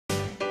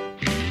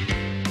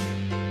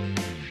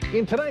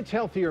In tonight's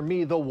Healthier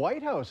Me, the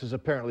White House is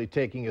apparently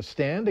taking a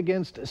stand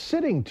against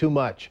sitting too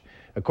much.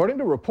 According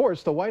to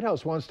reports, the White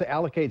House wants to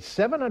allocate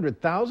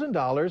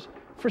 $700,000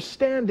 for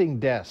standing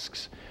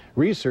desks.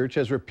 Research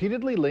has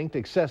repeatedly linked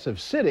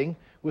excessive sitting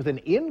with an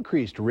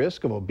increased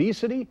risk of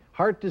obesity,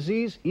 heart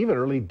disease, even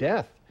early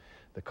death.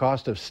 The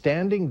cost of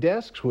standing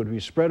desks would be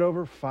spread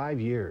over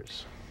 5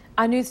 years.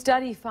 A new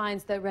study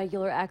finds that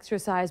regular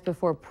exercise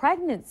before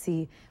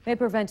pregnancy may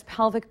prevent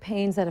pelvic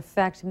pains that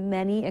affect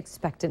many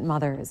expectant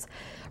mothers.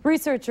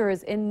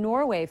 Researchers in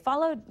Norway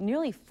followed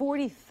nearly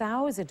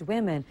 40,000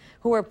 women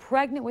who were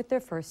pregnant with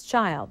their first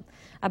child.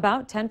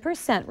 About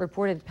 10%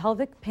 reported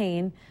pelvic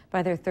pain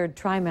by their third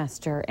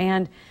trimester,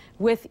 and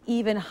with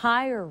even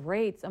higher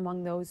rates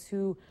among those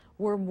who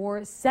were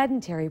more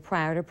sedentary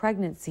prior to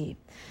pregnancy.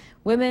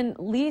 Women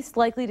least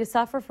likely to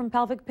suffer from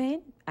pelvic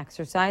pain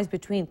exercise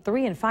between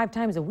 3 and 5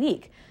 times a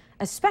week,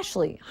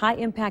 especially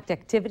high-impact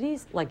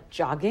activities like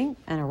jogging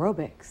and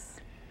aerobics.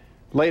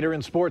 Later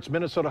in sports,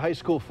 Minnesota high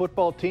school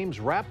football teams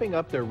wrapping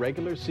up their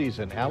regular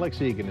season.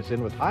 Alex Egan is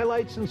in with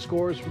highlights and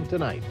scores from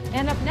tonight.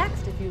 And up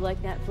next, if you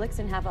like Netflix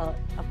and have, of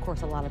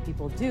course, a lot of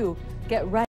people do, get ready.